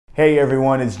Hey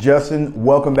everyone, it's Justin.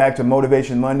 Welcome back to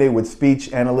Motivation Monday with Speech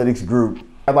Analytics Group.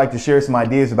 I'd like to share some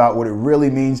ideas about what it really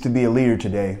means to be a leader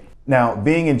today. Now,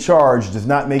 being in charge does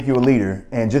not make you a leader,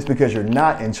 and just because you're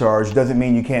not in charge doesn't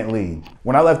mean you can't lead.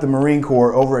 When I left the Marine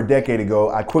Corps over a decade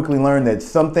ago, I quickly learned that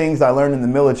some things I learned in the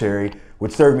military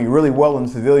would serve me really well in the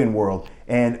civilian world,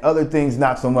 and other things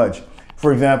not so much.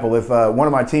 For example, if one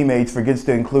of my teammates forgets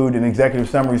to include an executive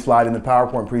summary slide in the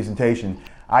PowerPoint presentation,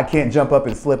 I can't jump up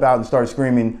and flip out and start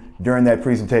screaming during that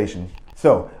presentation.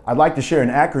 So I'd like to share an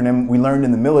acronym we learned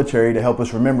in the military to help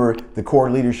us remember the core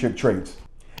leadership traits.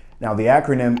 Now the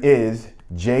acronym is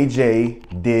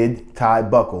JJ Did Tie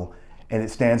Buckle, and it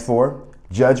stands for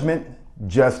judgment,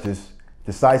 justice,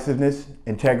 decisiveness,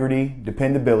 integrity,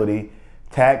 dependability,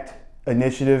 tact,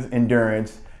 initiative,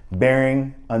 endurance,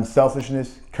 bearing,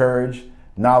 unselfishness, courage,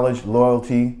 knowledge,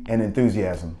 loyalty, and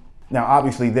enthusiasm. Now,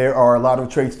 obviously, there are a lot of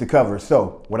traits to cover,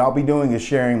 so what I'll be doing is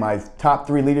sharing my top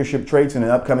 3 leadership traits in an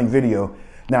upcoming video.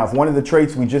 Now, if one of the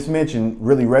traits we just mentioned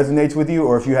really resonates with you,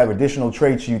 or if you have additional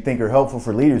traits you think are helpful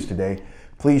for leaders today,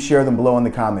 please share them below in the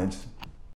comments.